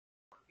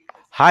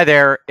Hi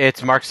there,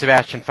 it's Mark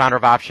Sebastian, founder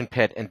of Option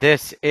Pit, and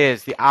this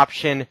is the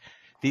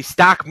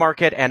stock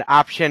market and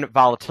option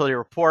volatility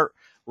report.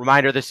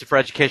 Reminder, this is for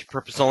education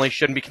purpose only,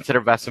 shouldn't be considered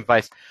investment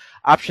advice.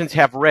 Options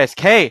have risk.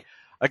 Hey,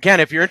 again,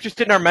 if you're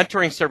interested in our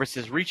mentoring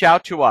services, reach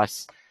out to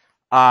us.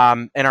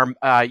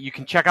 You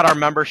can check out our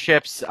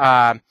memberships.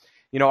 Our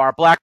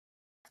Black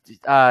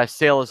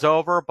sale is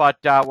over, but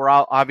we're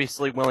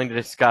obviously willing to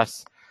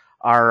discuss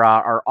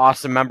our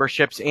awesome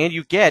memberships, and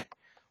you get,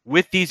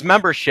 with these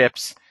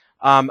memberships,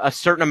 a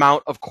certain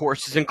amount of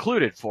courses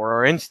included.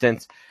 For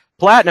instance,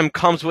 Platinum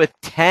comes with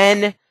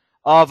 10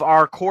 of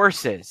our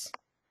courses.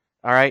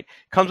 All right,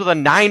 comes with a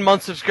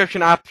 9-month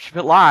subscription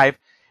option live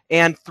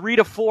and 3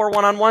 to 4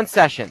 one-on-one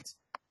sessions.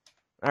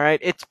 All right,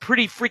 it's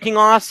pretty freaking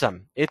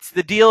awesome. It's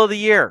the deal of the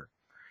year.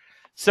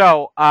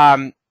 So,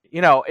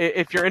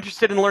 if you're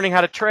interested in learning how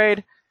to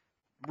trade,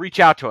 reach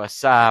out to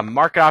us,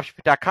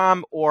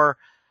 marketoptionpit.com or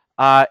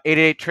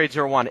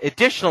 888-TRADE-01.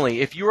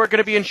 Additionally, if you are going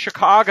to be in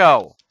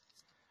Chicago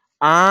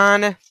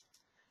on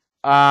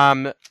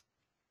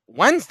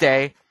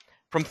Wednesday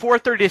from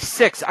 4:30 to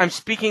 6, I'm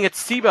speaking at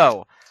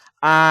SIBO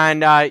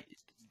on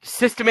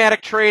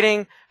systematic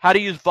trading, how to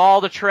use vol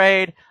to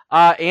trade,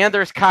 and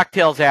there's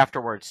cocktails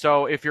afterwards.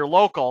 So if you're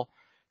local,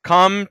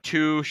 come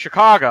to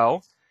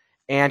Chicago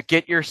and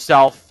get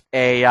yourself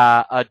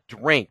a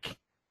drink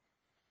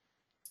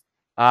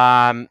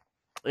and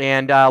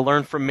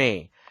learn from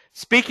me.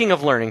 Speaking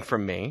of learning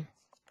from me,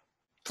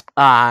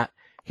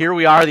 here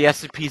we are. The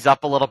S&P's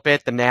up a little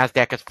bit. The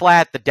NASDAQ is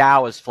flat. The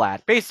Dow is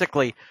flat.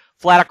 Basically,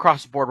 flat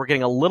across the board. We're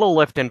getting a little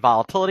lift in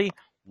volatility.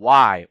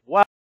 Why?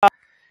 Well,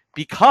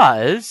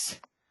 because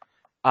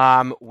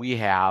we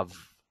have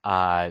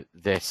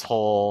this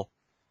whole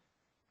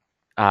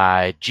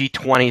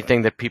G20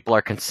 thing that people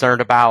are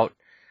concerned about.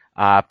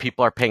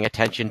 People are paying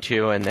attention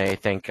to, and they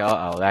think,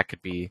 uh-oh, that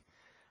could be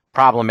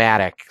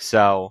problematic.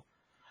 So,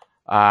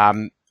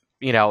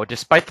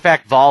 despite the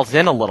fact vol's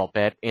in a little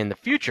bit in the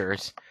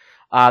futures,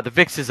 the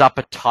VIX is up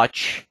a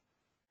touch,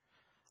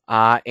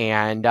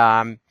 and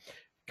kind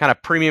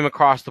of premium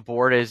across the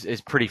board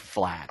is pretty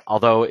flat.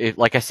 Although,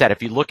 like I said,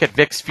 if you look at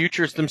VIX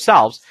futures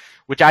themselves,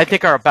 which I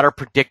think are a better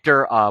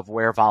predictor of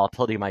where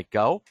volatility might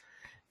go,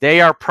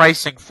 they are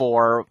pricing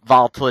for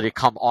volatility to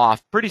come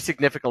off pretty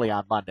significantly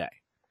on Monday.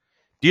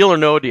 Deal or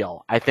no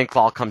deal, I think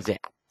vol comes in.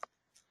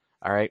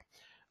 All right.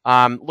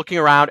 Looking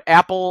around,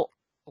 Apple,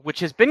 which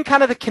has been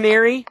kind of the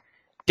canary,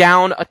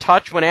 down a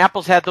touch. When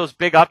Apple's had those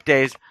big up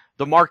days,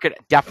 the market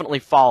definitely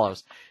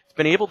follows. It's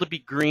been able to be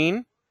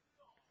green.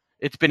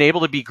 It's been able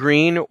to be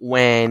green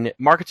when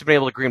markets have been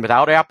able to green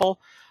without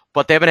Apple,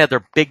 but they haven't had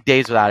their big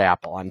days without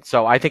Apple. And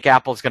so I think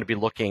Apple is going to be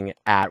looking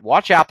at,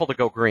 watch Apple to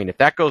go green. If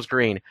that goes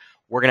green,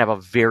 we're going to have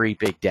a very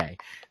big day.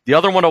 The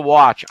other one to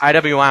watch,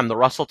 IWM, the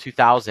Russell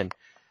 2000.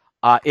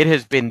 It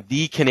has been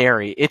the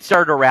canary. It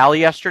started to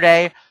rally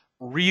yesterday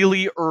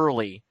really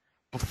early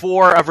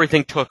before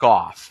everything took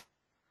off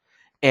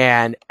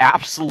and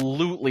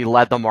absolutely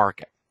led the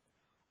market.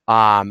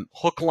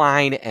 Hook,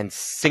 line, and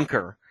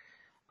sinker,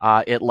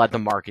 it led the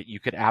market. You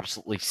could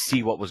absolutely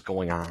see what was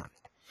going on.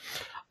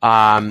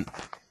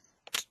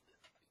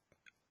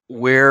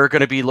 We're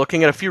going to be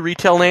looking at a few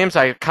retail names.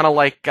 I kind of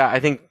like, I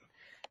think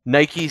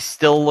Nike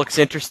still looks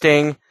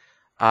interesting.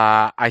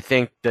 I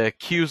think the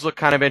Qs look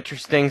kind of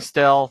interesting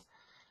still.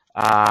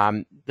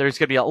 There's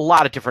going to be a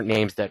lot of different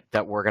names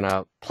that we're going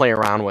to play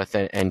around with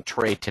and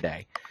trade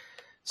today.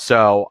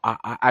 So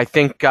I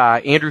think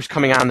Andrew's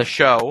coming on the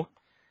show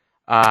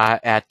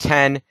at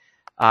 10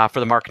 for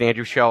the Mark and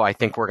Andrew show. I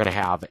think we're going to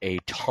have a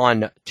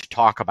ton to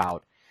talk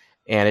about,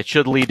 and it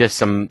should lead to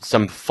some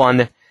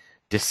fun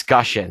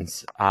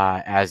discussions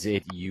as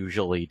it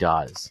usually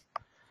does.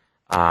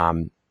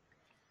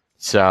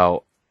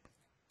 So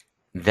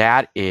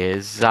that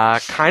is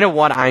kind of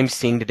what I'm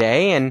seeing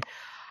today, and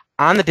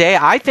on the day,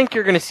 I think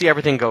you're going to see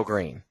everything go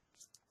green,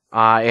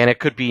 and it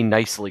could be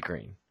nicely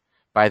green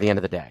by the end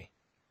of the day,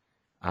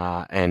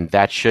 and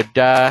that should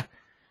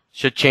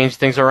change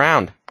things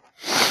around.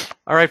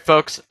 All right,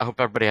 folks, I hope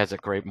everybody has a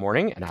great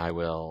morning, and I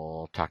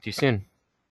will talk to you soon.